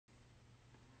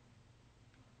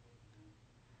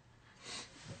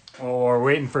Well, we're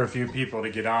waiting for a few people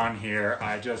to get on here.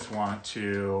 I just want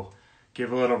to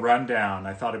give a little rundown.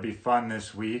 I thought it'd be fun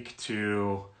this week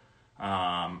to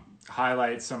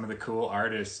highlight some of the cool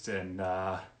artists and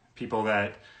people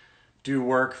that do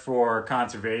work for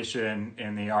conservation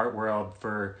in the art world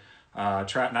for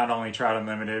Trout, not only Trout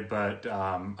Unlimited, but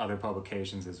other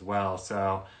publications as well.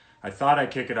 So I thought I'd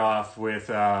kick it off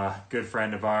with a good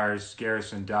friend of ours,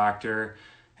 Garrison Doctor.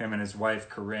 Him and his wife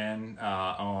Corinne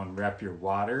own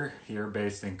RepYourWater here,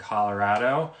 based in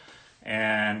Colorado.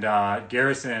 And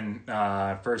Garrison,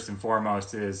 first and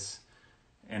foremost, is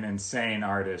an insane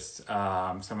artist.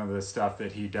 Some of the stuff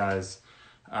that he does,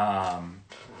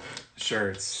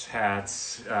 shirts,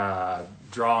 hats,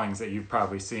 drawings that you've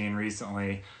probably seen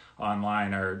recently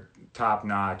online are top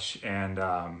notch and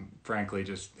frankly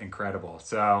just incredible.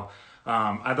 So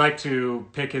I'd like to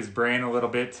pick his brain a little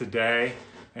bit today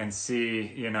and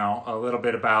see, a little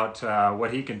bit about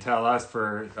what he can tell us,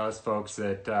 for us folks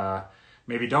that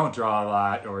maybe don't draw a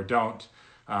lot or don't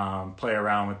play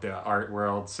around with the art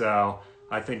world. So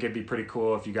I think it'd be pretty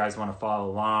cool if you guys want to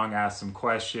follow along, ask some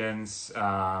questions,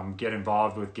 get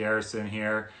involved with Garrison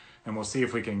here, and we'll see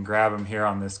if we can grab him here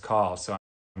on this call. So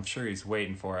I'm sure he's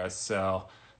waiting for us. So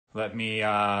let me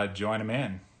join him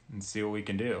in and see what we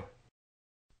can do.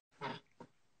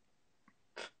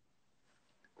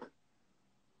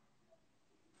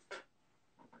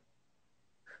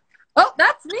 Oh,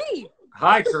 that's me.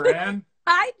 Hi, Corinne.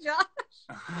 Hi,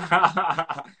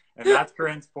 Josh. And that's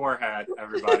Corinne's forehead,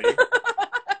 everybody.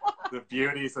 The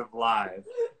beauties of live.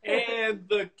 And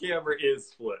the camera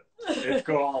is flipped. It's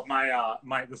cool.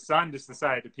 The sun just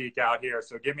decided to peek out here,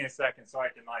 so give me a second so I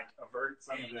can avert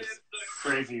some of this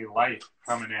crazy light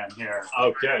coming in here.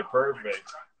 Okay, perfect.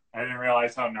 I didn't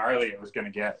realize how gnarly it was going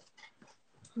to get.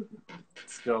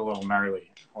 It's still a little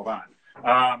gnarly. Hold on.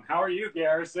 How are you,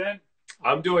 Garrison?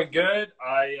 I'm doing good.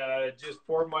 I just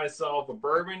poured myself a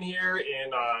bourbon here,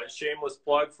 and shameless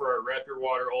plug for our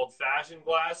RepYourWater old-fashioned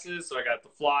glasses. So I got the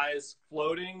flies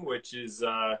floating, which is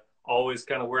always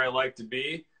kind of where I like to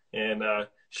be. And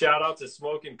shout out to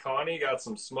Smoke and Connie. Got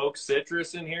some smoked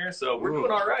citrus in here, so we're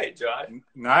doing all right, Josh.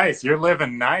 Nice. You're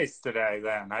living nice today,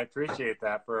 then. I appreciate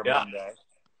that for a Monday.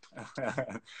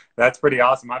 That's pretty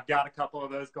awesome. I've got a couple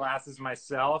of those glasses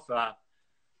myself. A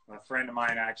friend of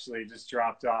mine actually just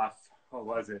dropped off, what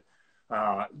was it?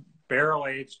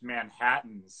 Barrel-aged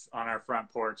Manhattans on our front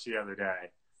porch the other day.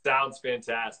 Sounds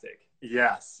fantastic.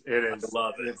 Yes, it is. I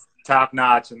love it. It's top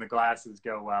notch, and the glasses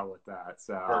go well with that.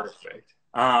 So perfect.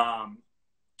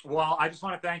 Well, I just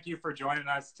want to thank you for joining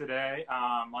us today.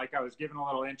 Like I was giving a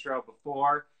little intro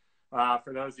before,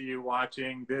 for those of you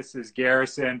watching, this is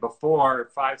Garrison. Before,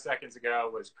 5 seconds ago,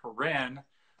 was Corinne.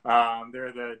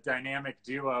 They're the dynamic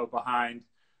duo behind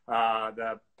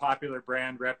the popular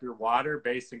brand RepYourWater,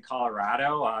 based in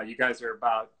Colorado. You guys are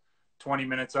about 20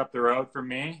 minutes up the road from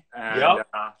me. And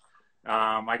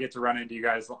I get to run into you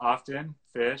guys often,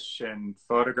 fish and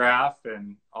photograph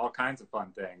and all kinds of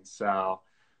fun things. So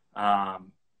I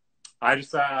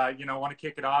just, want to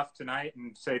kick it off tonight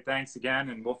and say thanks again,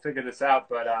 and we'll figure this out.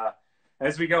 But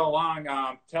as we go along,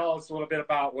 tell us a little bit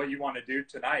about what you want to do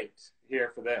tonight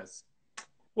here for this.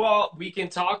 Well, we can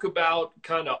talk about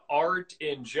kind of art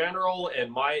in general and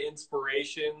my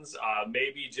inspirations,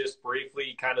 maybe just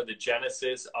briefly kind of the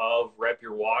genesis of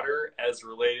RepYourWater as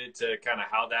related to kind of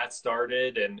how that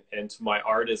started and to my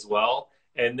art as well.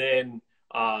 And then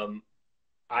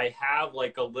I have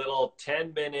like a little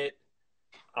 10-minute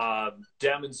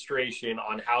demonstration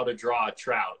on how to draw a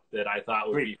trout that I thought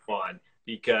would be fun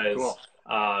because, cool.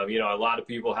 A lot of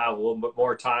people have a little bit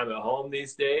more time at home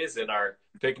these days and are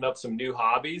picking up some new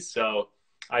hobbies. So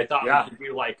I thought we could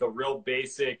do like a real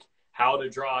basic how to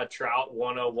draw a trout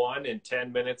 101 in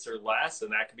 10 minutes or less.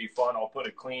 And that could be fun. I'll put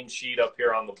a clean sheet up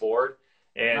here on the board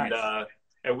and,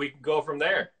 and we can go from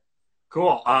there.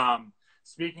 Cool.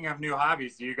 Speaking of new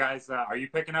hobbies, do you guys, are you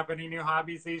picking up any new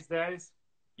hobbies these days?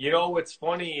 What's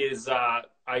funny is,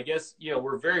 I guess,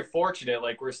 we're very fortunate.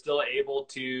 Like, we're still able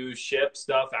to ship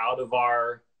stuff out of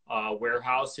our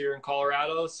warehouse here in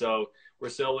Colorado. So we're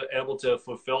still able to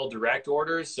fulfill direct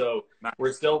orders. So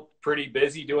we're still pretty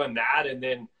busy doing that. And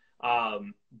then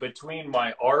between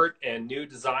my art and new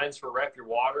designs for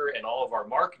RepYourWater and all of our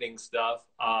marketing stuff,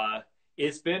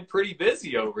 it's been pretty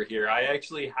busy over here. I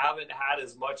actually haven't had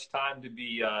as much time to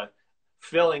be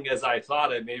filling as I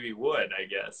thought I maybe would, I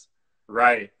guess.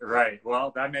 Right.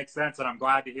 Well, that makes sense. And I'm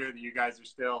glad to hear that you guys are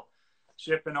still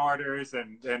shipping orders.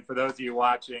 And for those of you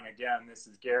watching, again, this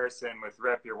is Garrison with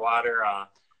RepYourWater.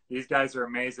 These guys are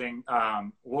amazing.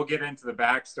 We'll get into the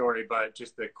backstory, but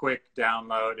just a quick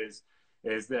download is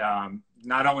is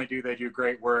not only do they do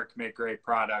great work, make great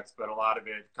products, but a lot of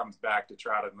it comes back to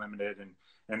Trout Unlimited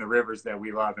and the rivers that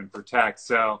we love and protect.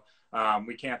 So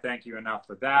we can't thank you enough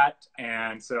for that.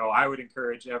 And so I would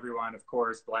encourage everyone, of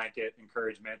course, blanket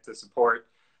encouragement to support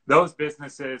those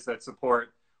businesses that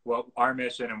support what our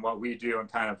mission and what we do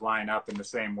and kind of line up in the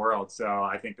same world. So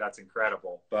I think that's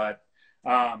incredible. But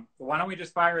why don't we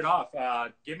just fire it off?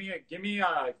 Give me a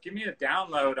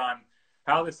download on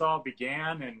how this all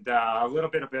began and a little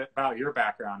bit about your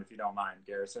background, if you don't mind,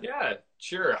 Garrison. Yeah,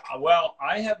 sure. Well,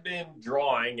 I have been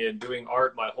drawing and doing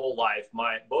art my whole life.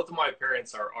 Both of my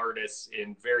parents are artists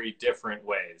in very different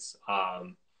ways.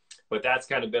 But that's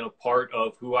kind of been a part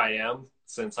of who I am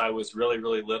since I was really,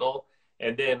 really little.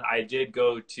 And then I did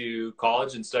go to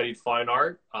college and studied fine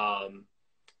art.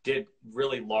 Did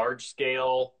really large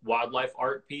scale wildlife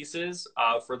art pieces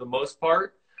for the most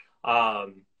part.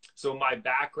 So my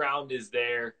background is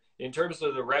there. In terms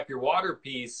of the Rep Your Water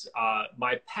piece,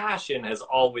 my passion has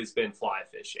always been fly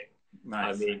fishing.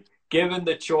 Nice. I mean, given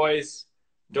the choice,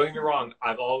 don't get me wrong,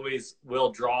 I've always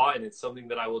will draw and it's something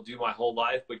that I will do my whole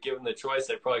life, but given the choice,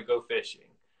 I'd probably go fishing.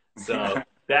 So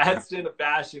that's been a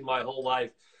passion my whole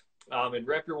life. And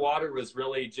Rep Your Water was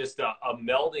really just a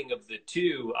melding of the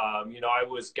two. I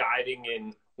was guiding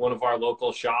in one of our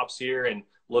local shops here and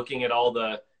looking at all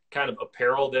the kind of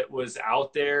apparel that was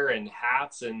out there and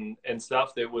hats and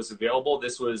stuff that was available.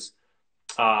 This was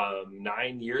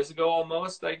 9 years ago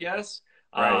almost, I guess.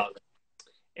 Right.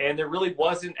 And there really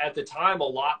wasn't at the time a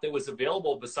lot that was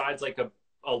available besides like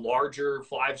a larger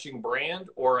fly fishing brand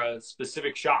or a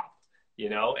specific shop,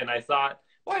 and I thought,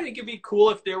 well, I think it'd be cool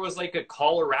if there was like a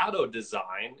Colorado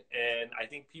design, and I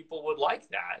think people would like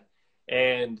that.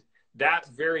 And that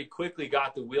very quickly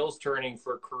got the wheels turning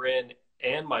for Corinne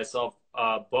and myself,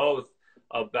 both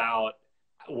about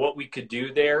what we could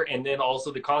do there. And then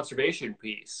also the conservation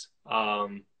piece.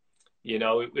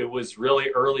 It was really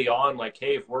early on, like,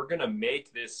 hey, if we're going to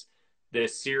make this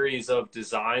series of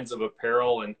designs of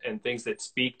apparel and things that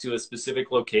speak to a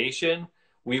specific location,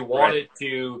 we wanted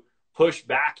to push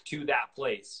back to that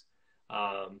place.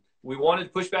 We wanted to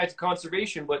push back to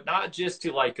conservation, but not just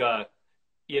to like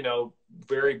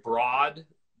very broad,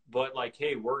 but like,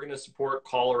 hey, we're going to support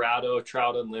Colorado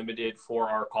Trout Unlimited for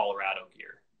our Colorado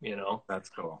gear, That's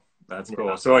cool. That's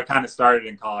cool. So it kind of started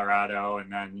in Colorado, and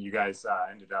then you guys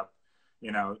ended up,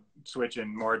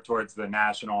 switching more towards the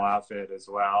national outfit as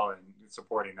well and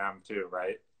supporting them too,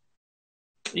 right?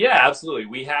 Yeah, absolutely.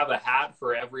 We have a hat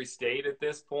for every state at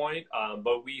this point,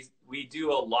 but we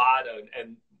do a lot of,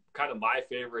 and kind of my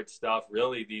favorite stuff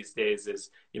really these days is,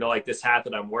 like this hat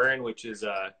that I'm wearing, which is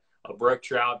a brook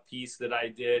trout piece that I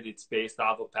did. It's based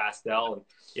off of pastel, and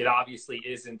it obviously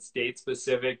isn't state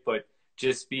specific, but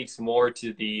just speaks more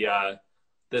to the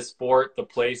sport, the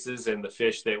places, and the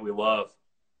fish that we love.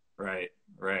 Right.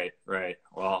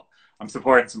 Well, I'm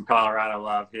supporting some Colorado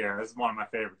love here. This is one of my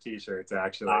favorite T-shirts,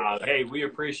 actually. Hey, we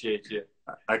appreciate you.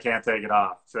 I can't take it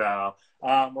off. So,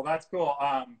 well, that's cool.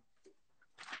 I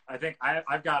think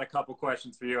I've got a couple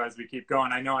questions for you as we keep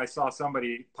going. I know I saw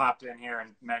somebody popped in here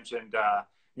and mentioned,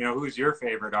 who's your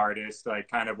favorite artist? Like,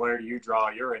 kind of where do you draw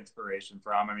your inspiration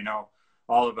from? I mean,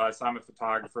 all of us, I'm a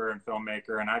photographer and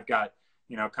filmmaker, and I've got,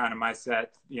 kind of my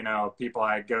set, people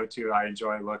I go to, I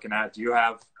enjoy looking at. Do you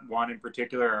have one in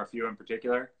particular or a few in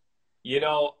particular?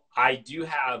 I do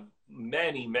have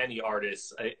many, many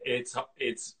artists.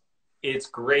 It's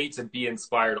great to be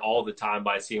inspired all the time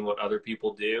by seeing what other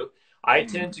people do. I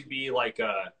tend to be like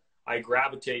I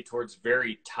gravitate towards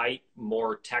very tight,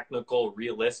 more technical,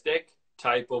 realistic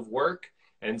type of work.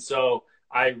 And so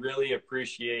I really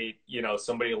appreciate,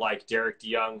 somebody like Derek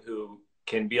DeYoung, who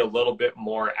can be a little bit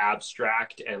more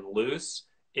abstract and loose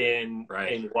in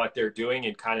what they're doing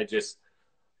and kind of just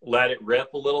let it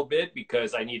rip a little bit,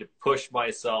 because I need to push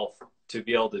myself to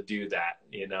be able to do that,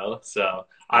 So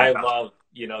I love,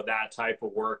 that type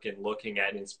of work and looking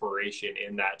at inspiration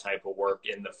in that type of work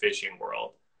in the fishing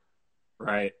world.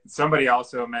 Right. Somebody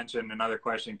also mentioned, another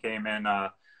question came in,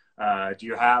 do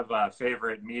you have a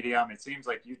favorite medium? It seems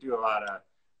like you do a lot of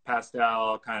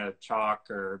pastel, kind of chalk,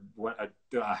 or what?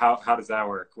 How does that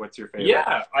work? What's your favorite?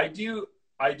 Yeah, I do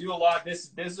a lot.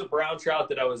 This is a brown trout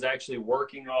that I was actually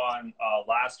working on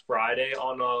last Friday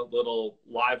on a little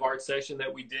live art session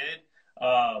that we did.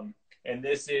 And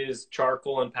this is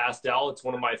charcoal and pastel. It's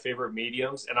one of my favorite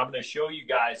mediums. And I'm going to show you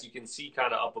guys, you can see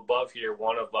kind of up above here,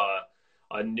 one of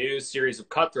a new series of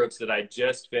cutthroats that I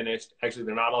just finished. Actually,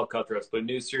 they're not all cutthroats, but a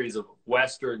new series of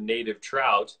Western native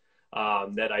trout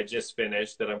that I just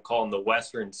finished that I'm calling the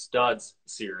Western Studs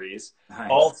series. Nice.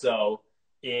 Also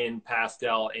in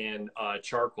pastel and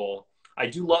charcoal. I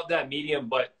do love that medium,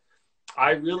 but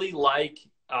I really like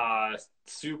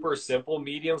super simple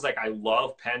mediums. Like I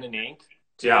love pen and ink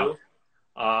too. Yeah.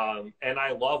 And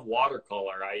I love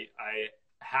watercolor. I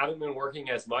haven't been working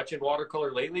as much in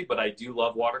watercolor lately, but I do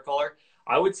love watercolor.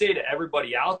 I would say to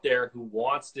everybody out there who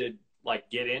wants to like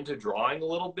get into drawing a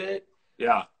little bit,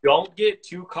 Yeah. don't get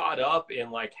too caught up in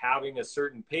like having a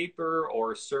certain paper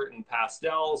or certain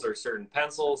pastels or certain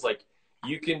pencils. Like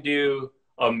you can do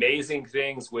amazing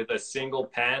things with a single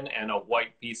pen and a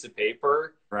white piece of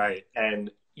paper. Right.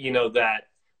 And you know that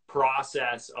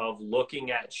process of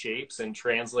looking at shapes and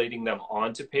translating them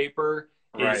onto paper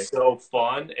is so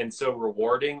fun and so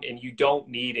rewarding, and you don't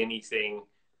need anything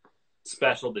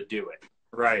special to do it.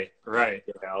 Right.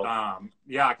 You know?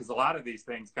 Yeah, because a lot of these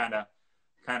things kind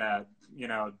of you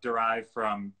know, derive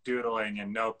from doodling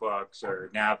in notebooks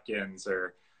or napkins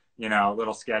or, you know,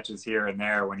 little sketches here and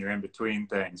there when you're in between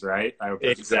things, right?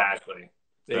 Exactly.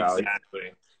 Yeah.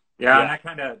 And I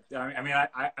kind of, I mean,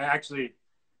 I actually,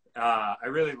 I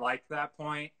really like that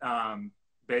point,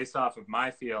 based off of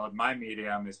my field. My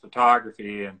medium is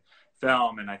photography and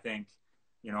film. And I think,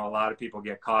 you know, a lot of people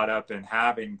get caught up in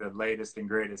having the latest and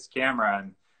greatest camera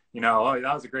and, you know, oh,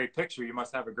 that was a great picture. You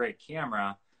must have a great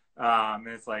camera. And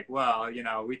it's like, well, you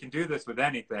know, we can do this with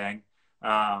anything.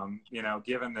 You know,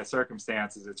 given the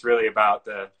circumstances, it's really about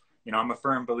the, you know, I'm a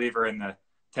firm believer in the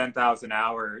 10,000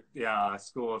 hour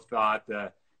school of thought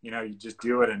that, you know, you just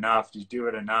do it enough,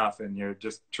 and you're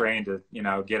just trained to, you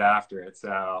know, get after it.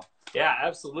 So, yeah,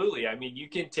 absolutely. I mean, you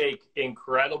can take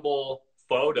incredible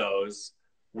photos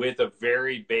with a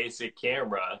very basic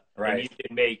camera, right. And you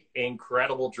can make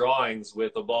incredible drawings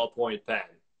with a ballpoint pen.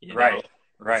 You know?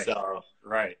 Right. So,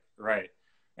 right.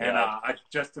 And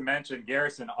just to mention,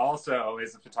 Garrison also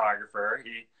is a photographer.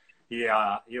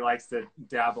 He likes to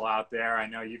dabble out there. I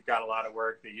know you've got a lot of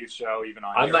work that you show even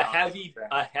on. I'm a heavy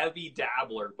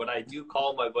dabbler, but I do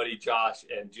call my buddy Josh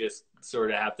and just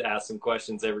sort of have to ask some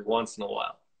questions every once in a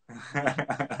while.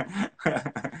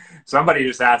 Somebody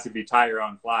just asked if you tie your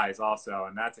own flies also,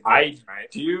 and that's a good I one,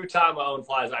 right? do tie my own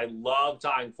flies. I love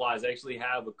tying flies. I actually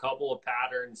have a couple of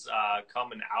patterns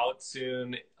coming out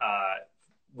soon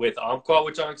with Umpqua,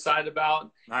 which I'm excited about.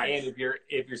 Nice. And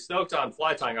if you're stoked on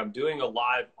fly tying, I'm doing a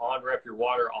live on Rep Your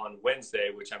Water on Wednesday,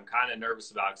 which I'm kind of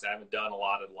nervous about because I haven't done a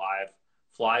lot of live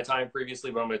fly tying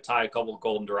previously, but I'm going to tie a couple of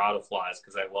golden dorado flies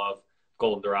because I love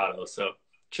golden dorado. So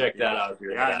check that out.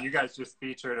 Yeah, you guys just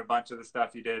featured a bunch of the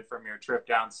stuff you did from your trip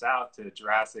down south to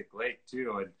Jurassic Lake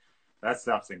too, and that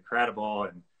stuff's incredible.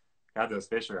 And God, those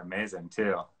fish are amazing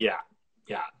too. Yeah.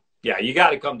 You got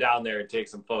to come down there and take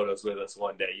some photos with us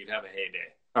one day. You'd have a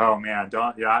heyday. Oh man,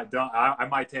 I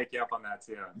might take you up on that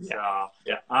too. Yeah.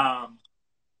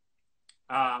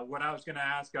 What I was going to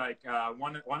ask, like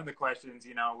one of the questions,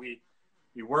 you know,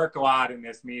 you work a lot in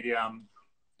this medium.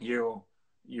 You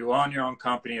own your own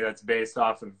company that's based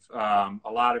off of a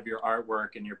lot of your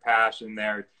artwork and your passion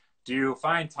there. Do you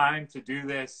find time to do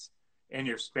this in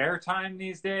your spare time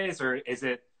these days, or is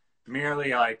it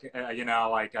merely like, I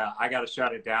got to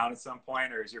shut it down at some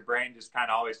point, or is your brain just kind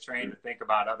of always trained to think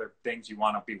about other things you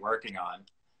want to be working on?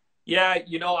 Yeah,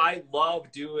 you know, I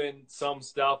love doing some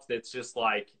stuff that's just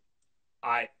like,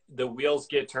 the wheels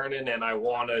get turning and I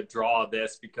want to draw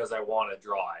this because I want to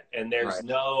draw it. And there's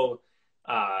no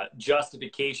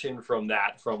justification from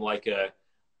that, from like a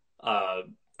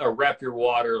Rep Your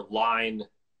Water line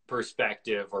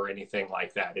perspective or anything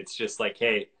like that. It's just like,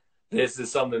 hey, this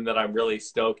is something that I'm really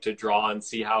stoked to draw and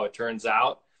see how it turns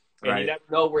out. And you never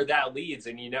know where that leads,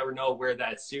 and you never know where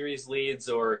that series leads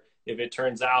or if it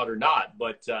turns out or not.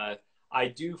 But I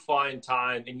do find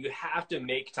time, and you have to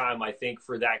make time, I think,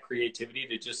 for that creativity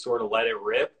to just sort of let it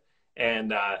rip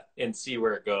and see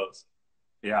where it goes.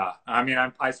 Yeah. I mean,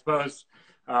 I suppose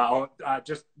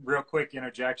just real quick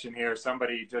interjection here.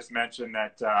 Somebody just mentioned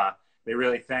that they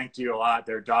really thanked you a lot.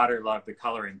 Their daughter loved the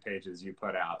coloring pages you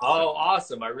put out. Oh,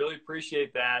 awesome. I really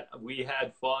appreciate that. We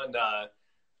had fun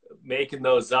making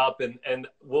those up, and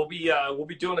we'll be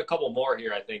doing a couple more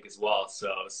here, I think, as well.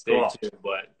 So stay tuned,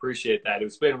 but appreciate that.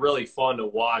 It's been really fun to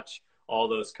watch all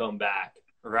those come back.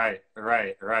 Right.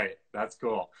 That's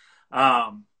cool.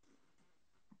 I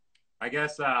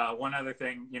guess one other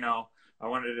thing, you know, I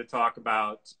wanted to talk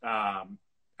about, I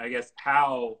guess,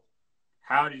 how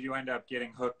did you end up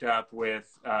getting hooked up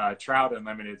with Trout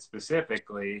Unlimited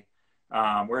specifically?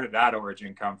 Where did that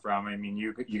origin come from? I mean,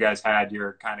 you guys had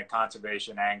your kind of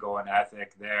conservation angle and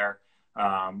ethic there.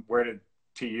 Where did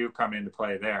TU come into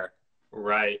play there?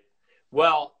 Right.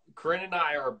 Well, Corinne and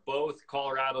I are both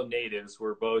Colorado natives.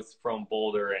 We're both from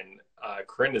Boulder, and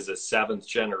Corinne is a 7th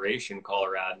generation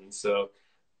Coloradan. So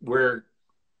we're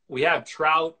we have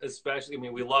trout, especially. I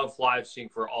mean, we love fly fishing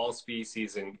for all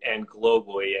species and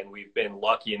globally, and we've been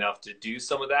lucky enough to do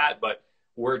some of that, but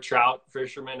we're trout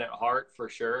fishermen at heart for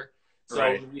sure. So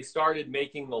Right. when we started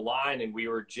making the line and we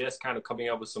were just kind of coming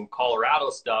up with some Colorado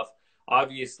stuff,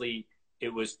 obviously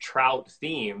it was trout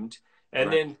themed. And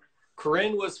Right. then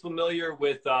Corinne was familiar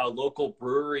with a local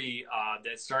brewery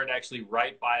that started actually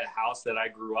right by a house that I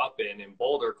grew up in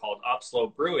Boulder called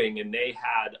Upslope Brewing. And they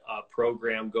had a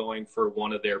program going for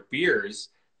one of their beers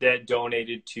that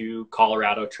donated to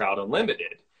Colorado Trout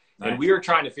Unlimited. Nice. And we were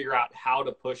trying to figure out how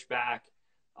to push back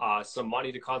some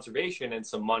money to conservation and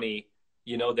some money,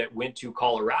 you know, that went to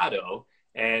Colorado.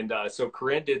 And so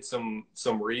Corinne did some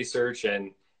research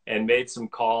and made some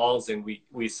calls, and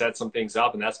we set some things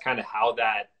up. And that's kind of how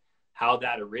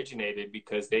that originated,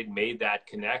 because they'd made that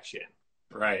connection.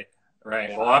 Right.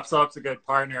 Right. Yeah. Well, Upslope's a good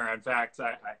partner. In fact,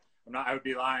 I would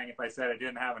be lying if I said I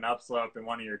didn't have an Upslope in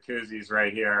one of your koozies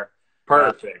right here.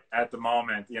 Perfect. At the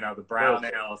moment, you know, the brown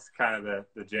Perfect. ale is kind of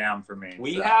the jam for me.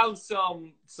 We so. have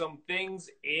some things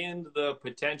in the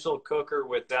potential cooker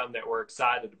with them that we're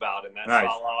excited about, and that's Nice.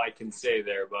 all I can say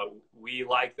there. But we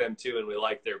like them too, and we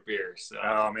like their beer. So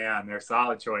Oh man, they're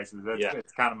solid choices.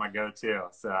 It's kind of my go-to.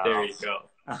 So there you go.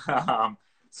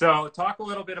 So talk a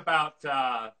little bit about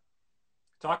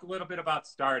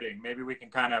starting. Maybe we can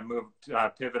kind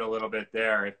of pivot a little bit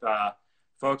there. If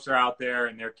folks are out there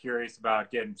and they're curious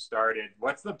about getting started,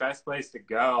 what's the best place to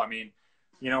go? I mean,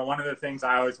 you know, one of the things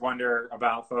I always wonder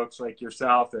about folks like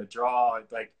yourself that draw,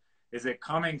 like, is it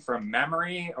coming from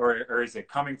memory or is it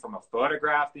coming from a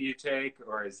photograph that you take,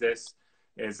 or is this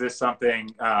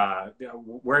something,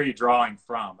 where are you drawing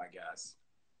from, I guess?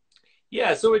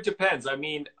 Yeah, so it depends. I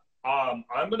mean, I'm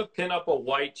going to pin up a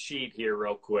white sheet here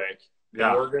real quick.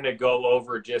 Yeah. And we're going to go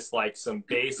over just like some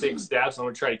basic steps. I'm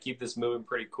going to try to keep this moving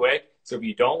pretty quick. So if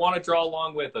you don't want to draw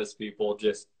along with us, people,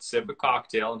 just sip a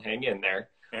cocktail and hang in there.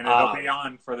 And it'll be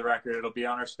on, for the record, it'll be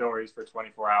on our stories for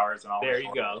 24 hours. And all. There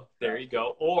you go. There you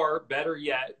go. Or better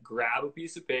yet, grab a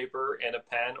piece of paper and a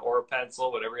pen or a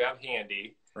pencil, whatever you have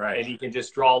handy. Right. And you can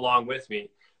just draw along with me.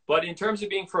 But in terms of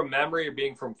being from memory or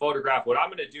being from photograph, what I'm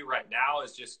going to do right now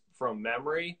is just from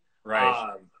memory.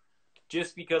 Right.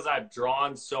 Just because I've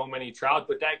drawn so many trout,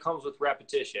 but that comes with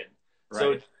repetition. Right.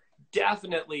 So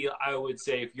definitely, I would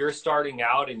say if you're starting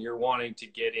out and you're wanting to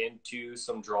get into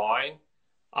some drawing,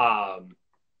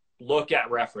 look at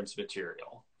reference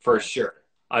material for sure.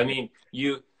 I mean,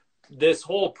 this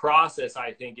whole process,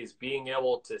 I think, is being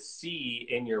able to see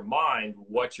in your mind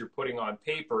what you're putting on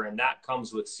paper, and that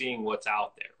comes with seeing what's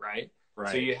out there, right?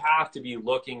 Right. So you have to be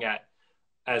looking at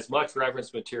as much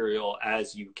reference material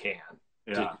as you can.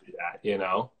 Yeah. To do that, you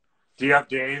know. Do you have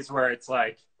days where it's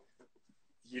like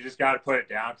you just got to put it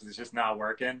down because it's just not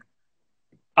working?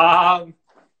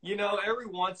 You know, every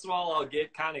once in a while I'll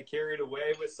get kind of carried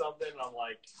away with something. I'm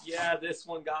like, yeah, this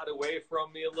one got away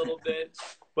from me a little bit.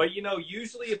 But, you know,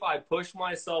 usually if I push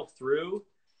myself through,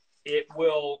 it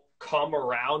will come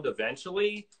around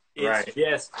eventually. It's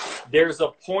just, there's a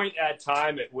point at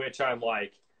time at which I'm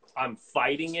like, I'm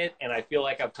fighting it and I feel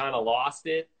like I've kind of lost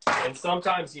it. And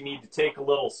sometimes you need to take a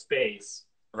little space.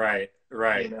 Right.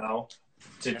 You know,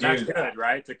 to and do that's that. good,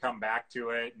 right? To come back to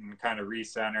it and kind of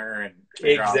recenter and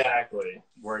figure out Exactly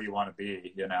where you want to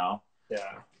be, you know?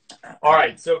 Yeah. All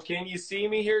right. So can you see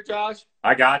me here, Josh?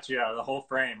 I got you. The whole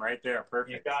frame right there.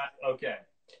 Perfect. You got, okay.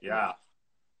 Yeah.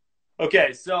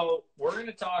 Okay. So we're going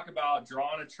to talk about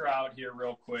drawing a trout here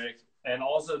real quick. And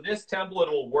also this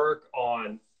template will work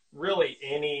on really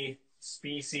any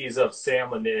species of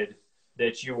salmonid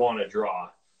that you want to draw.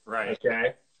 Right.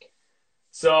 Okay.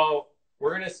 So we're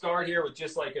going to start here with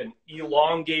just like an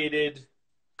elongated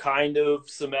kind of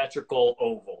symmetrical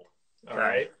oval. All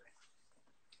right.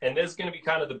 And this is going to be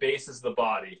kind of the basis of the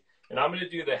body. And I'm going to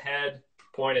do the head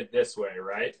pointed this way,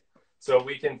 right? So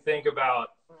we can think about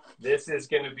this is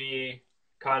going to be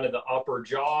kind of the upper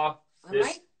jaw.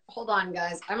 Hold on,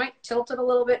 guys. I might tilt it a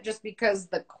little bit just because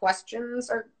the questions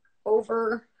are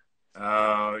over.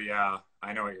 Oh, yeah.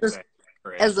 I know what you're saying.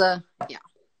 Great.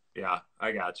 Yeah,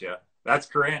 I got you. That's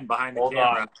Corinne behind the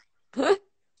camera. Okay.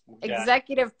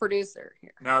 Executive producer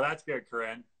here. No, that's good,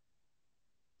 Corinne.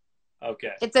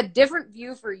 Okay. It's a different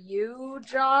view for you,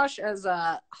 Josh, as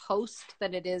a host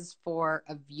than it is for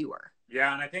a viewer.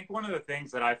 Yeah, and I think one of the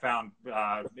things that I found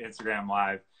Instagram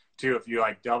Live, too, if you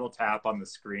like double tap on the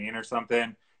screen or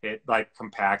something, it like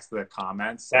compacts the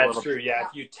comments. That's true. Yeah.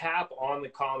 If you tap on the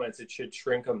comments, it should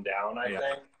shrink them down, I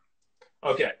think.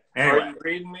 Okay. Anyway. Are you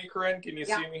reading me, Corinne? Can you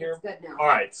see me here? It's good now. All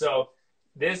right. So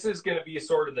this is going to be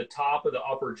sort of the top of the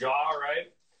upper jaw,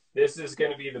 right? This is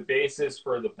going to be the basis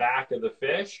for the back of the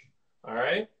fish. All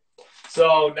right.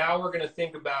 So now we're going to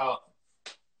think about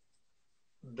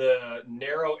the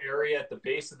narrow area at the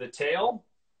base of the tail.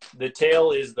 The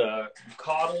tail is the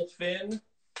caudal fin.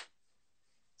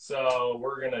 So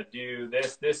we're going to do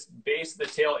this. This base of the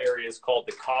tail area is called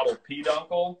the caudal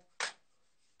peduncle.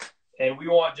 And we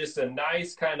want just a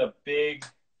nice kind of big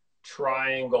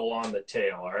triangle on the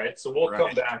tail, all right? So we'll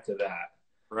come back to that.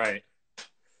 Right.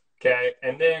 Okay,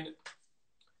 and then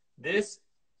there's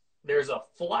a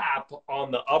flap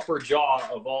on the upper jaw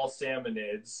of all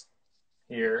salmonids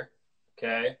here,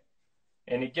 okay?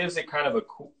 And it gives it kind of a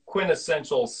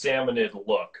quintessential salmonid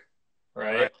look,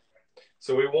 right?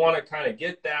 So we want to kind of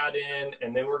get that in,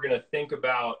 and then we're going to think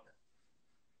about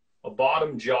a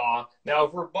bottom jaw.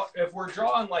 Now, if we're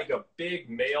drawing like a big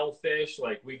male fish,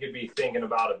 like we could be thinking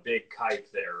about a big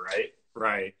kite there, right?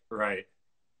 Right, right.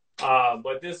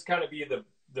 But this kind of be the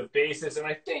basis, and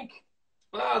I think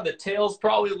the tail's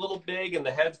probably a little big and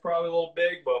the head's probably a little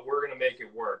big, but we're going to make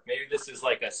it work. Maybe this is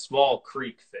like a small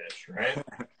creek fish, right?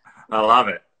 I love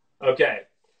it. Okay.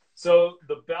 So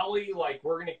the belly, like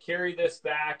we're going to carry this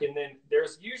back, and then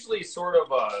there's usually sort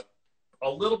of a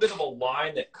little bit of a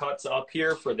line that cuts up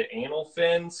here for the anal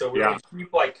fin. So we're going to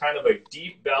keep like kind of a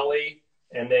deep belly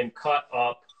and then cut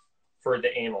up for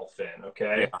the anal fin,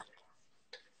 okay? Yeah.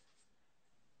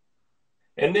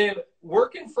 And then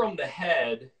working from the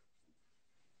head,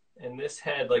 and this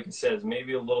head, like I said, is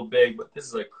maybe a little big, but this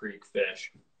is a creek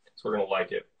fish, so we're going to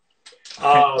like it.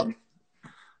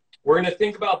 We're going to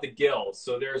think about the gills.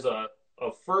 So there's a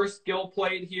first gill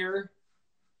plate here,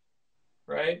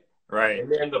 right? Right.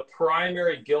 And then the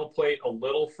primary gill plate a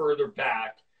little further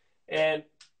back. And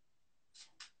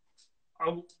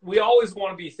we always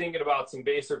want to be thinking about some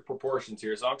basic proportions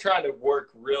here. So I'm trying to work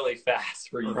really fast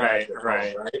for you guys.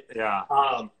 Right. Yeah.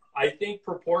 I think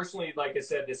proportionally, like I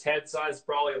said, this head size is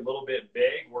probably a little bit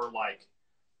big. We're like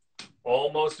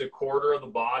almost a quarter of the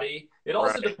body. It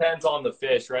also depends on the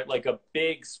fish, right? Like a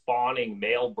big spawning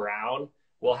male brown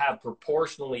will have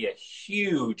proportionally a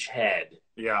huge head.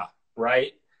 Yeah.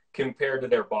 Right? Compared to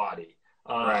their body.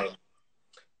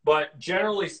 But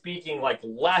generally speaking, like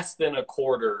less than a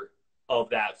quarter of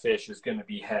that fish is going to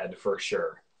be head for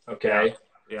sure. Okay.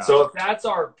 Yeah. So if that's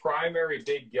our primary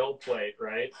big gill plate,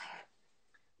 right?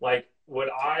 Like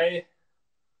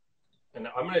and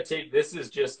I'm going to take, this is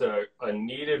just a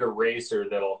kneaded eraser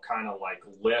that'll kind of like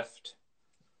lift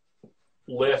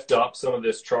up some of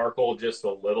this charcoal just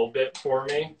a little bit for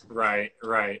me. Right.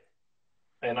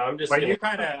 And I'm just. But you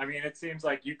kind of, I mean, it seems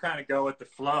like you kind of go with the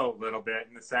flow a little bit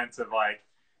in the sense of like,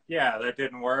 yeah, that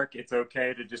didn't work. It's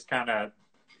okay to just kind of,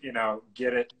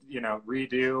 get it,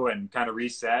 redo and kind of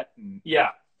reset. And yeah,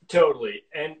 totally.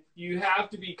 And you have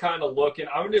to be kind of looking.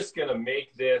 I'm just going to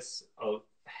make this a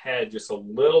head just a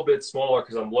little bit smaller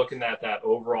because I'm looking at that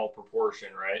overall proportion,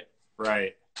 right?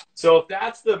 Right. So if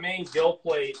that's the main gill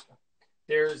plate,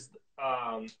 there's,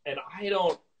 and I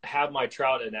don't have my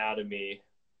trout anatomy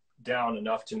down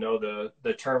enough to know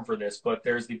the term for this, but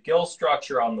there's the gill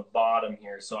structure on the bottom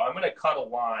here. So I'm going to cut a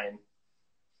line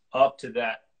up to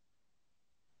that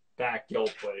back gill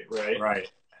plate, right?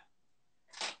 Right.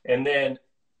 And then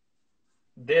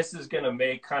this is going to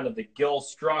make kind of the gill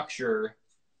structure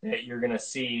that you're going to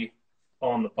see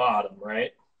on the bottom,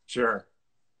 right? Sure.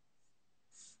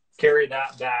 Carry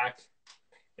that back.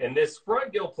 And this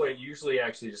front gill plate usually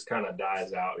actually just kind of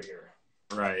dies out here.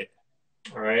 Right.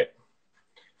 All right.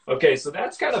 Okay, so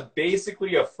that's kind of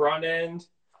basically a front end.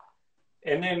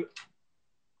 And then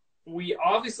we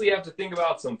obviously have to think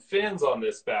about some fins on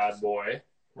this bad boy.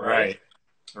 Right.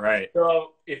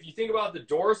 So if you think about the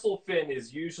dorsal fin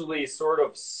is usually sort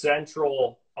of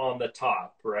central on the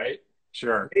top, right?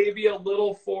 Sure. Maybe a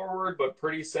little forward, but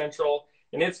pretty central.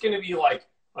 And it's going to be like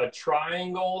a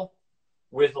triangle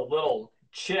with a little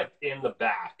chip in the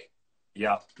back.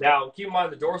 Yeah. Now, keep in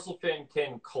mind the dorsal fin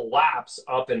can collapse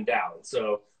up and down.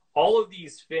 So all of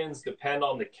these fins depend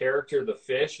on the character of the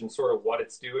fish and sort of what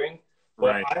it's doing.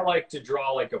 But I like to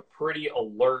draw like a pretty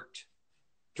alert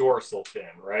dorsal fin,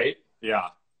 right? Yeah.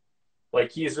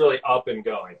 Like he's really up and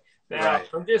going. Now,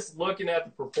 I'm just looking at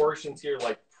the proportions here,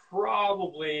 like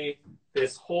probably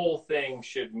this whole thing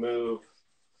should move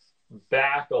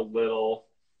back a little,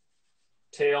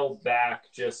 tail back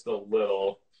just a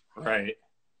little. Right.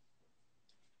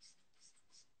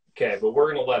 Okay, but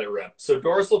we're going to let it rip. So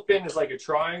dorsal fin is like a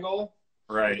triangle.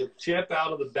 Right. With a chip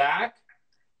out of the back.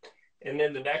 And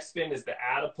then the next fin is the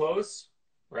adipose,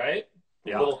 right?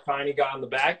 The little tiny guy on the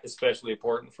back, especially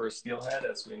important for a steelhead,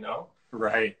 as we know.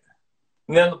 Right.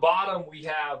 And then the bottom, we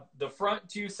have the front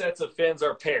two sets of fins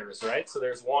are pairs, right? So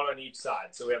there's one on each side.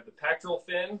 So we have the pectoral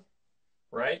fin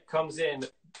right, comes in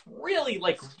really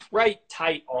like right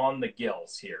tight on the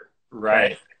gills here.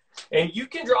 Right. And you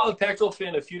can draw the pectoral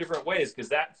fin a few different ways because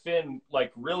that fin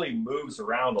like really moves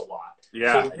around a lot.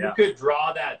 Yeah. So you could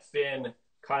draw that fin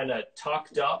kind of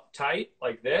tucked up tight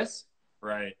like this.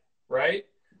 Right. Right.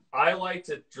 I like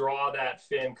to draw that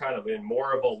fin kind of in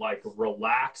more of a like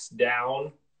relaxed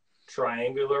down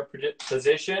triangular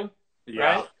position.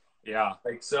 Yeah. Right. Yeah.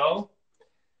 Like so.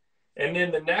 And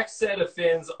then the next set of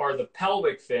fins are the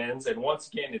pelvic fins. And once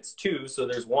again, it's two. So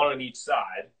there's one on each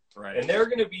side. Right. And they're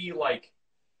going to be like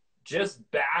just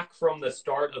back from the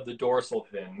start of the dorsal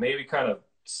fin, maybe kind of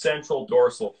central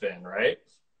dorsal fin, right?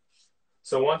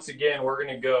 So once again, we're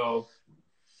going to go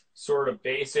sort of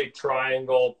basic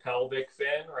triangle pelvic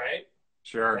fin, right?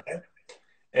 Sure. Okay.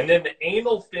 And then the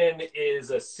anal fin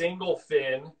is a single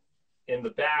fin in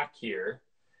the back here,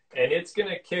 and it's going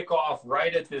to kick off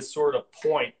right at this sort of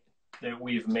point that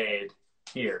we've made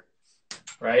here,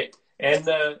 right? And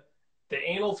the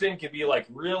anal fin can be like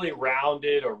really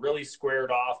rounded or really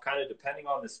squared off, kind of depending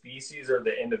on the species or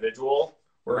the individual.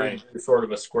 We're going to do sort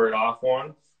of a squared off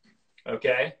one.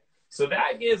 Okay. So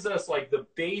that gives us like the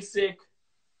basic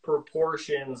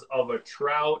proportions of a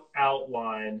trout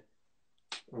outline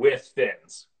with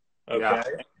fins. Okay. Yeah.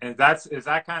 And is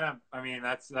that kind of, I mean,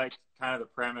 that's like kind of the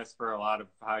premise for a lot of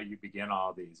how you begin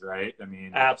all these, right? I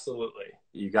mean, absolutely.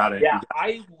 You got to,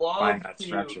 I love find that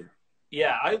structure.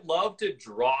 Yeah, I love to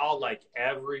draw like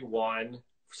everyone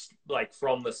like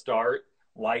from the start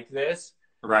like this.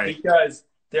 Right. Because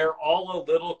they're all a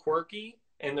little quirky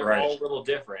and they're all a little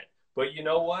different. But you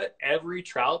know what? Every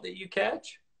trout that you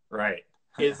catch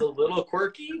is a little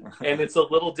quirky and it's a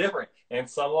little different. And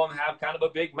some of them have kind of a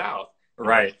big mouth.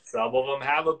 Right. Some of them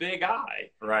have a big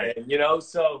eye. Right. And, you know,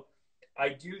 so I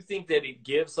do think that it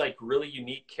gives like really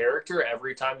unique character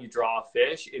every time you draw a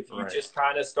fish. If you just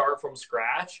kind of start from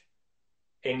scratch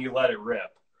and you let it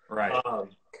rip. Right.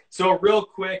 So real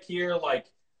quick here, like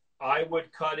I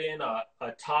would cut in a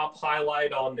top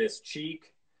highlight on this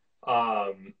cheek,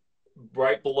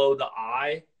 right below the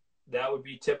eye. That would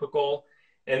be typical.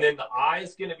 And then the eye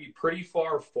is going to be pretty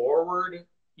far forward.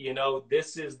 You know,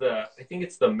 this is I think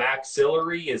it's the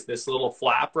maxillary is this little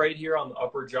flap right here on the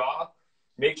upper jaw.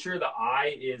 Make sure the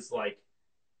eye is like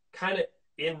kind of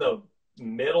in the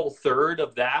middle third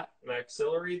of that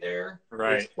maxillary there.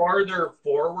 Right. It's farther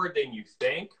forward than you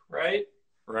think, right?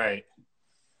 Right.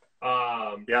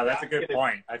 Yeah, that's a good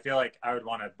point. I feel like I would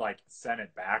want to like send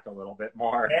it back a little bit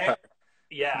more.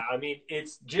 Yeah, I mean,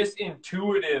 it's just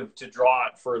intuitive to draw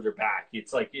it further back.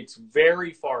 It's like it's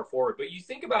very far forward. But you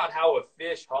think about how a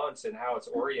fish hunts and how it's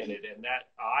oriented, and that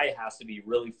eye has to be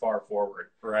really far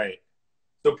forward. Right.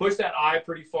 So push that eye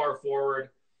pretty far forward.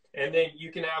 And then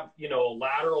you can have, you know, a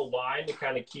lateral line to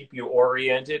kind of keep you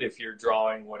oriented if you're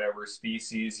drawing whatever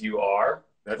species you are.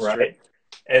 That's right.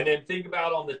 And then think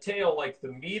about on the tail, like the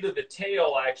meat of the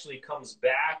tail actually comes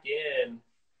back in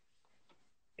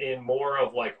more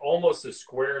of like almost a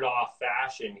squared off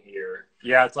fashion here.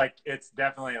 Yeah, it's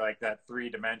definitely like that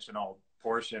 3-dimensional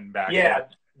portion back there.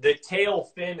 there. The tail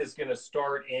fin is going to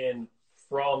start in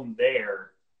from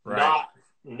there,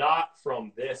 not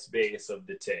from this base of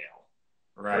the tail.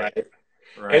 Right.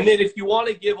 And then if you want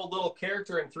to give a little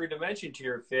character in 3 dimension to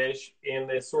your fish in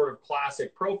this sort of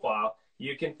classic profile,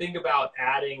 you can think about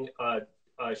adding a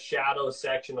shadow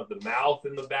section of the mouth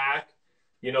in the back.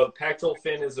 You know, the pectoral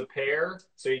fin is a pair,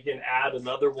 so you can add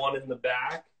another one in the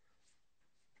back.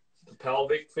 The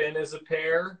pelvic fin is a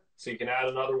pair, so you can add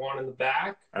another one in the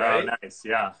back. Right? Oh, nice.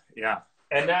 Yeah, yeah.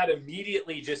 And that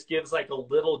immediately just gives like a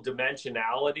little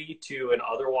dimensionality to an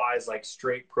otherwise like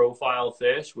straight profile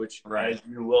fish, which as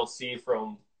you will see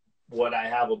from what I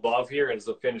have above here as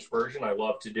a finished version, I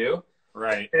love to do.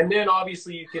 Right. And then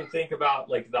obviously you can think about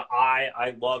like the eye.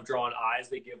 I love drawing eyes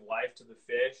that give life to the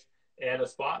fish and a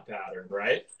spot pattern,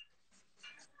 right?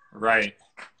 Right.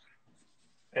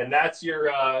 And that's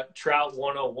your Trout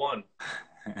 101.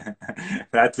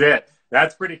 That's it.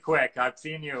 That's pretty quick. I've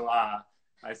seen you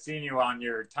on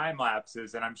your time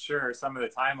lapses, and I'm sure some of the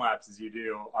time lapses you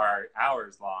do are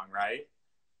hours long, right?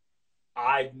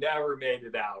 I've never made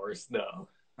it hours, no.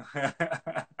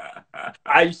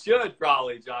 I should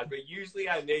probably, John, but usually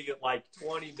I make it like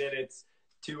 20 minutes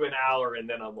to an hour, and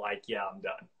then I'm like, yeah, I'm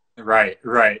done. Right.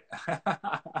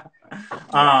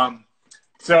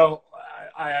 So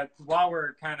while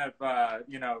we're kind of,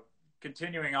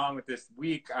 continuing on with this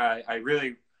week, I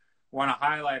really want to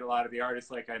highlight a lot of the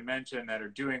artists, like I mentioned, that are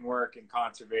doing work in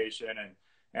conservation,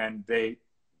 and they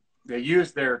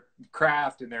use their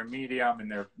craft and their medium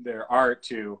and their art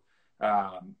to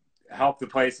help the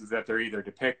places that they're either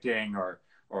depicting or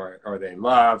they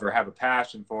love or have a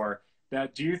passion for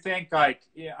that, do you think like,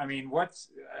 yeah, I mean,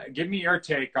 give me your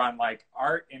take on like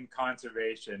art in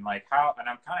conservation, like how, and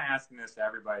I'm kind of asking this to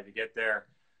everybody to get their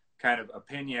kind of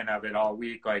opinion of it all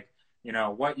week, like, you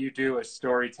know, what you do as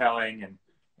storytelling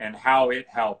and how it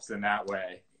helps in that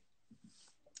way.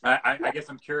 I guess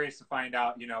I'm curious to find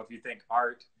out, you know, if you think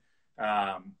art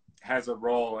has a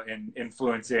role in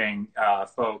influencing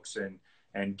folks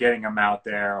and getting them out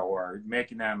there or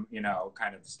making them, you know,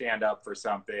 kind of stand up for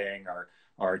something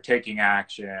or taking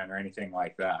action or anything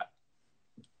like that.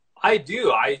 I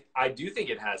do. I do think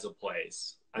it has a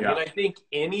place. I mean, I think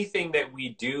anything that we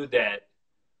do that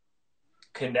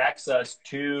connects us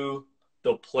to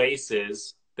the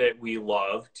places that we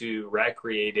love to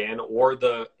recreate in, or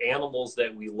the animals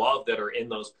that we love that are in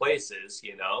those places,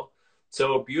 you know?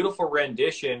 So a beautiful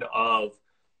rendition of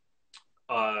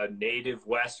a native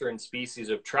Western species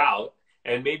of trout,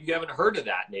 and maybe you haven't heard of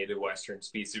that native Western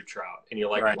species of trout, and you're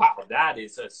like, right, wow, that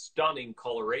is a stunning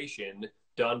coloration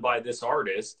done by this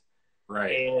artist.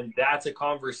 Right. And that's a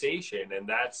conversation. And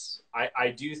that's,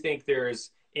 I do think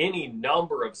there's any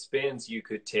number of spins you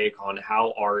could take on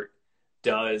how art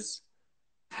does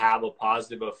have a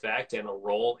positive effect and a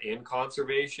role in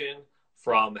conservation,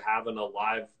 from having a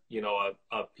live, you know,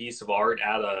 a piece of art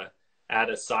at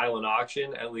a silent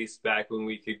auction, at least back when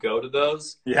we could go to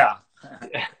those. Yeah.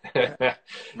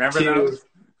 Remember those?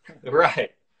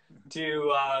 Right.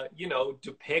 To, you know,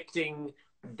 depicting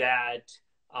that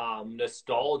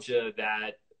nostalgia,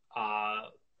 that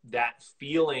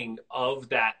feeling of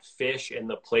that fish and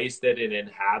the place that it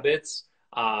inhabits,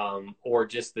 or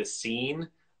just the scene.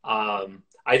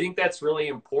 I think that's really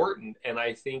important. And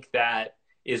I think that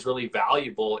is really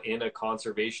valuable in a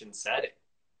conservation setting.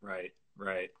 Right.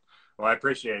 Right. Well, I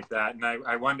appreciate that. And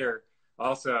I wonder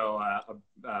also,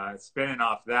 spinning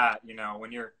off that, you know,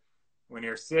 when you're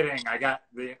sitting,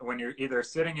 when you're either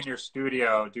sitting in your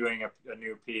studio doing a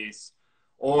new piece,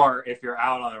 or if you're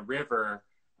out on a river,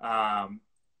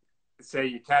 say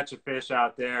you catch a fish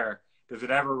out there, does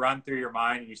it ever run through your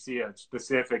mind and you see a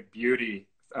specific beauty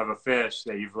of a fish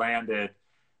that you've landed,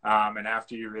 and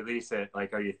after you release it,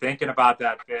 like, are you thinking about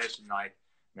that fish and like,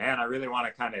 man, I really want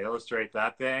to kind of illustrate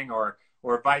that thing, or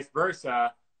vice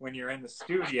versa, when you're in the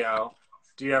studio,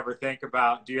 do you ever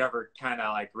kind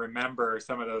of like remember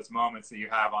some of those moments that you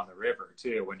have on the river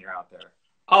too when you're out there?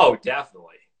 Oh,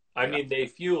 definitely. I mean, they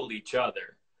fuel each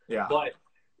other. Yeah. But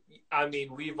I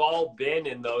mean, we've all been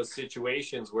in those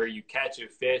situations where you catch a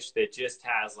fish that just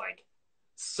has like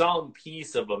some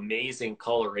piece of amazing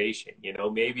coloration. You know,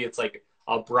 maybe it's like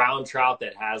a brown trout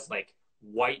that has like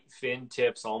white fin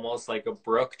tips, almost like a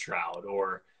brook trout,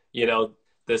 or, you know,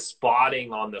 the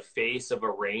spotting on the face of a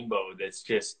rainbow that's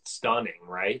just stunning,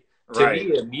 right? Right. To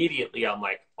me, immediately, I'm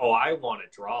like, oh, I want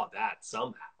to draw that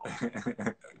somehow.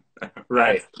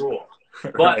 Right. That's cool.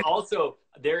 But right. Also,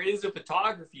 there is a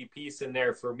photography piece in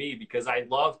there for me, because I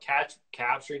love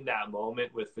capturing that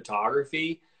moment with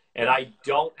photography, and I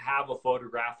don't have a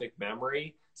photographic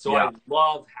memory. So I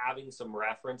love having some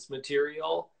reference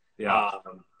material. Yeah.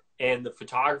 And the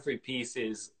photography piece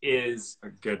is a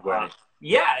good way.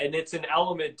 Yeah, and it's an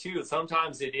element too.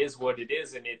 Sometimes it is what it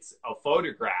is, and it's a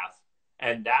photograph,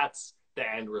 and that's the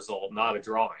end result, not a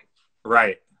drawing.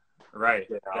 Right. Right.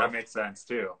 You know? That makes sense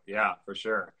too. Yeah, for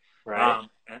sure. Right.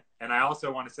 And I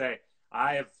also want to say,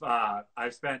 I've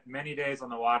spent many days on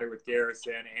the water with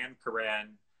Garrison and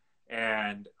Corinne,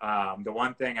 and the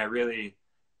one thing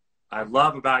I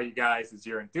love about you guys is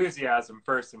your enthusiasm,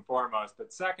 first and foremost.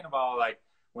 But second of all, like,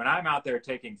 when I'm out there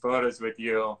taking photos with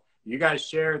you, you guys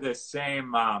share this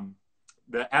same,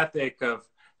 the ethic of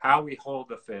how we hold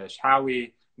the fish, how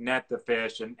we net the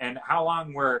fish, and how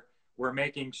long we're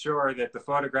making sure that the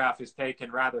photograph is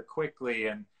taken rather quickly.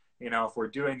 And, you know, if we're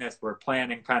doing this, we're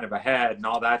planning kind of ahead and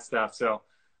all that stuff. So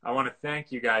I want to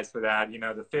thank you guys for that. You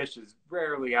know, the fish is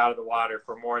rarely out of the water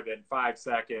for more than 5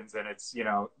 seconds, and it's, you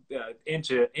know,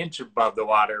 inch above the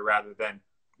water rather than,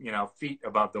 you know, feet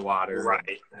above the water.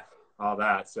 Right. All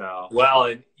that. So, well,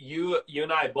 and you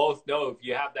and I both know, if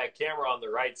you have that camera on the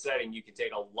right setting, you can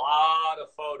take a lot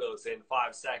of photos in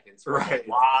 5 seconds from a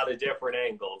lot of different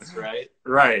angles, right?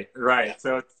 Right. Yeah.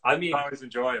 So it's always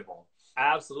enjoyable.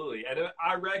 Absolutely. And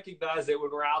I recognize that when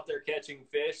we're out there catching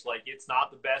fish, like, it's not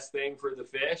the best thing for the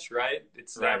fish, right?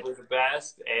 It's never the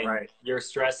best, and you're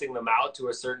stressing them out to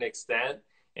a certain extent.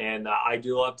 And I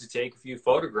do love to take a few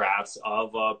photographs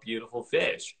of beautiful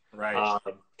fish. Right.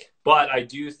 But I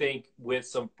do think with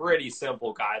some pretty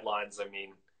simple guidelines, I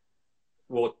mean,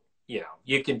 well, you know,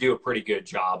 you can do a pretty good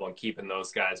job on keeping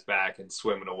those guys back and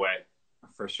swimming away.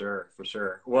 For sure.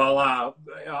 Well, I'll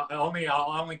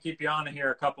only keep you on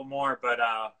here a couple more, but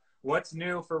what's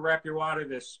new for Rep Your Water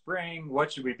this spring?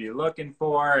 What should we be looking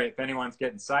for? If anyone's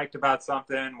getting psyched about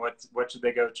something, what should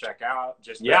they go check out?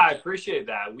 I appreciate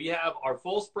that. We have our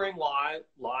full spring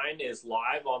line is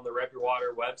live on the Rep Your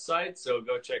Water website, so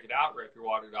go check it out,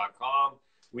 RepYourWater.com.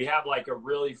 We have like a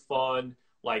really fun,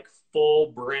 like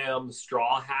full brim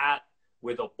straw hat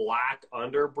with a black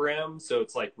under brim, so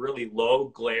it's like really low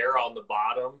glare on the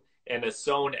bottom and a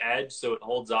sewn edge, so it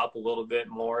holds up a little bit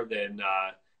more than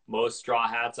most straw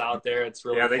hats out there. It's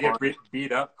really they fun. get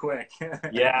beat up quick.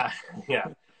 yeah.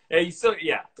 Hey, so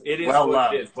it is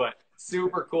what it is, but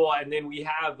super cool. And then we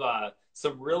have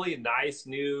some really nice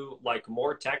new, like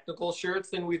more technical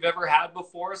shirts than we've ever had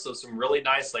before. So some really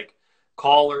nice, like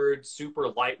collared, super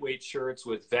lightweight shirts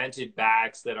with vented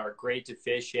backs that are great to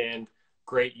fish in,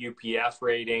 great UPF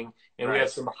rating. And we have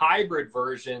some hybrid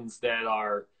versions that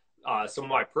are some of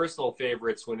my personal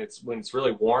favorites when it's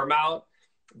really warm out,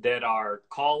 that are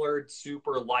collared,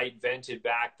 super light vented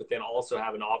back, but then also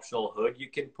have an optional hood you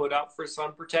can put up for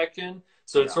sun protection.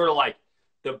 So it's sort of like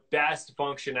the best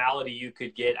functionality you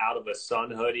could get out of a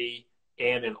sun hoodie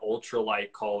and an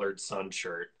ultralight collared sun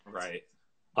shirt. Right.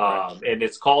 And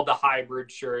it's called the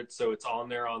hybrid shirt. So it's on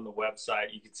there on the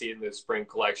website. You can see it in the spring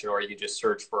collection, or you can just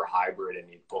search for hybrid and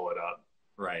you pull it up.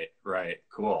 Right.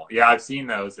 Cool. Yeah, I've seen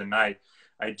those, and I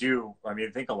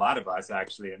think a lot of us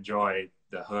actually enjoy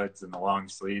the hoods and the long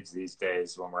sleeves these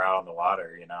days when we're out on the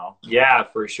water, you know? Yeah,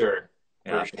 for sure.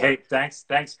 Yeah. For sure. Hey,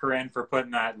 thanks, Corinne, for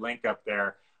putting that link up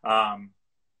there.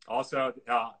 Also,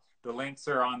 the links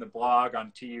are on the blog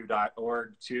on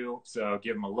tu.org too, so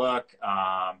give them a look.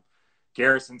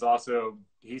 Garrison's also,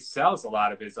 he sells a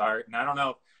lot of his art, and I don't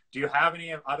know, do you have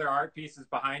any other art pieces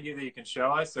behind you that you can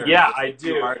show us? Or yeah, I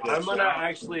do. I'm going to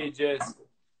actually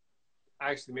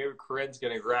maybe Corinne's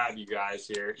going to grab you guys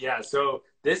here. Yeah, so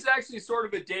this is actually sort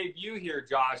of a debut here,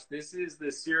 Josh. This is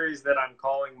the series that I'm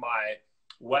calling my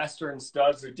Western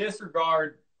Studs. So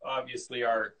disregard, obviously,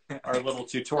 our little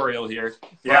tutorial here.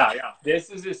 Yeah. This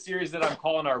is a series that I'm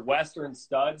calling our Western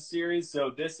Studs series.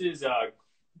 So this is a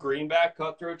greenback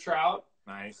cutthroat trout.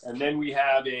 Nice. And then we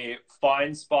have a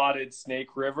fine spotted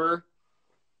Snake River.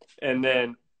 And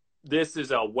then this is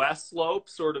a West Slope,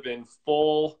 sort of in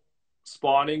full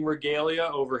spawning regalia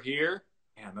over here.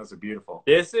 Man, those are beautiful.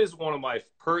 This is one of my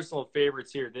personal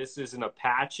favorites here. This is an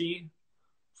Apache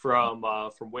from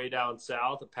way down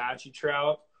south, Apache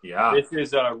trout. Yeah. This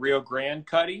is a Rio Grande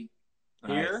cutty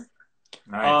here.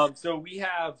 Nice. So we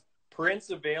have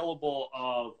prints available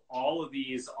of all of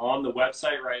these on the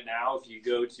website right now. If you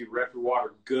go to Rep Your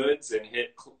Water Goods and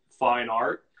hit Fine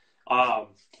Art.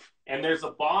 And there's a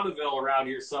Bonneville around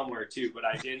here somewhere too, but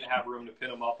I didn't have room to pin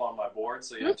them up on my board,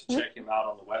 so you have to check him out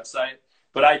on the website.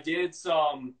 But I did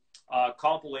some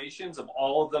compilations of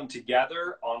all of them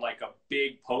together on like a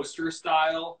big poster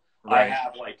style. Right. I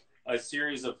have like a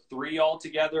series of 3 all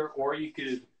together, or you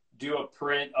could do a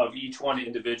print of each one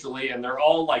individually, and they're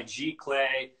all like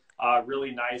G-Clay,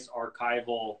 really nice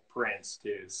archival prints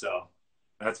too. So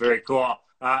that's very cool.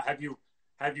 Have you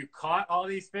caught all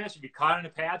these fish? Have you caught an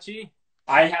Apache?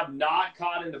 I have not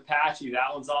caught an Apache.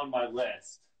 That one's on my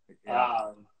list.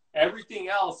 Yeah. Everything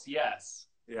else, yes.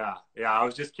 Yeah. I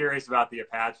was just curious about the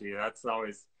Apache. That's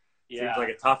always seems like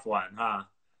a tough one, huh?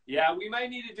 Yeah, we might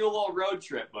need to do a little road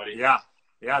trip, buddy. Yeah,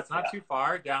 it's not too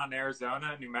far down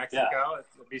Arizona, New Mexico. Yeah.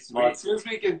 It'll be sweet. Well, as soon as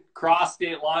we can cross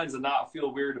state lines and not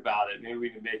feel weird about it, maybe we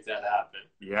can make that happen.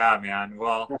 Yeah, man.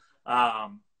 Well,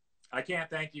 I can't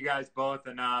thank you guys both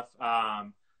enough.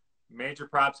 Major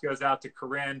props goes out to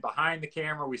Corinne behind the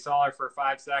camera. We saw her for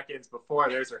 5 seconds before.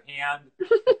 There's her hand.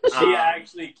 She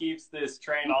actually keeps this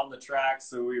train on the track,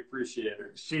 so we appreciate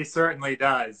her. She certainly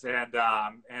does, and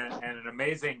an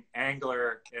amazing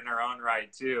angler in her own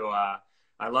right too.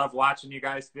 I love watching you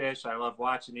guys fish. I love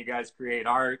watching you guys create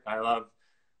art. I love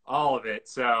all of it.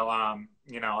 So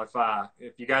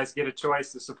if you guys get a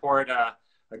choice to support a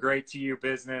great TU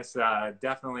business,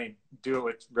 definitely do it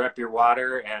with Rep Your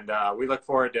Water, and we look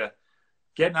forward to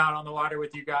getting out on the water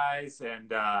with you guys,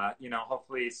 and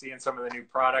hopefully seeing some of the new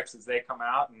products as they come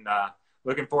out, and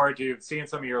looking forward to seeing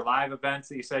some of your live events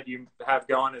that you said you have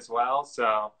going as well.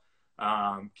 So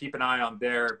keep an eye on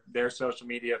their social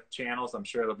media channels. I'm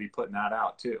sure they'll be putting that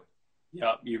out too.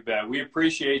 Yep, you bet. We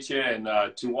appreciate you, and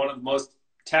to one of the most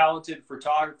talented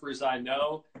photographers I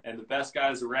know and the best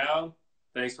guys around,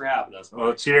 thanks for having us, buddy.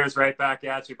 Well, cheers right back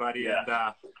at you, buddy. Yeah.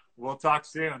 And we'll talk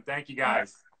soon. Thank you,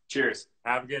 guys. Cheers.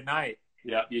 Have a good night.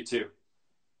 Yeah, you too.